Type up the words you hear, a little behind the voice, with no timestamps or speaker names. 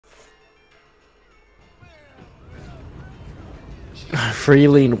Free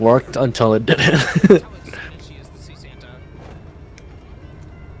lean worked until it didn't.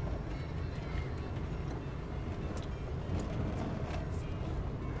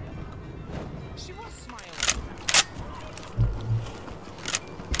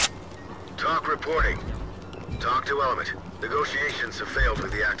 Talk reporting. Talk to Element. Negotiations have failed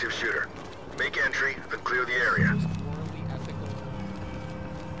with the active shooter. Make entry and clear the area.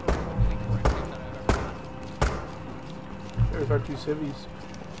 There's our two civvies.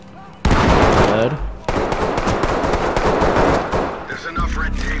 Dead. There's enough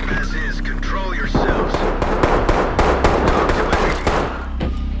red tape as is. Control yourselves. Talk to entry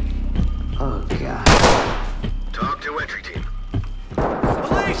team. Oh god. Talk to entry team.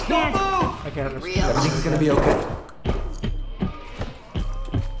 Police, don't move! I can't understand. Everything's gonna be okay.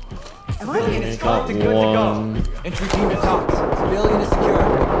 Am I being Got stopped? Good to go. one. Entry team to talk. Civilian is secure.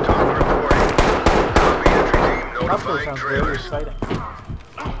 Talk reporting. Copy entry team. That Notifying sounds very trailers. exciting.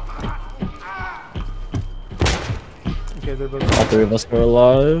 Okay, they're both. All three of us are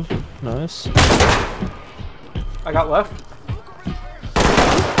alive. Nice. I got left.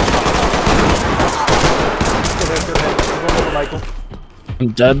 One over Michael. I'm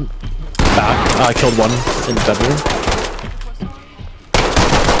dead. Back. I killed one in the bedroom.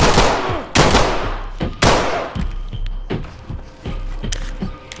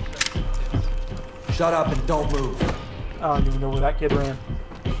 Shut up and don't move. I don't even know where that kid ran.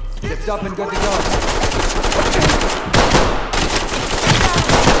 Zipped up and good to go.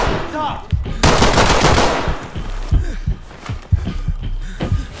 Stop!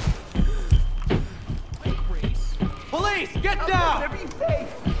 Police, get down!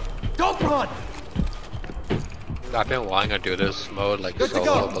 Don't run! I've been wanting to do this mode like Good to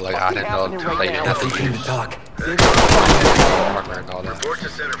solo, go. but like I didn't know until they didn't Nothing have to talk. partner and all that. Report to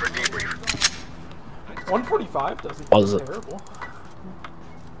center for debrief. 145 doesn't Was sound it? terrible.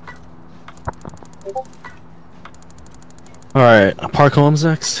 Alright, Park Home's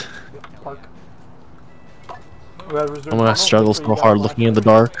next. Park. I'm gonna struggle so hard looking in the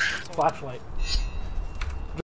dark. Flashlight.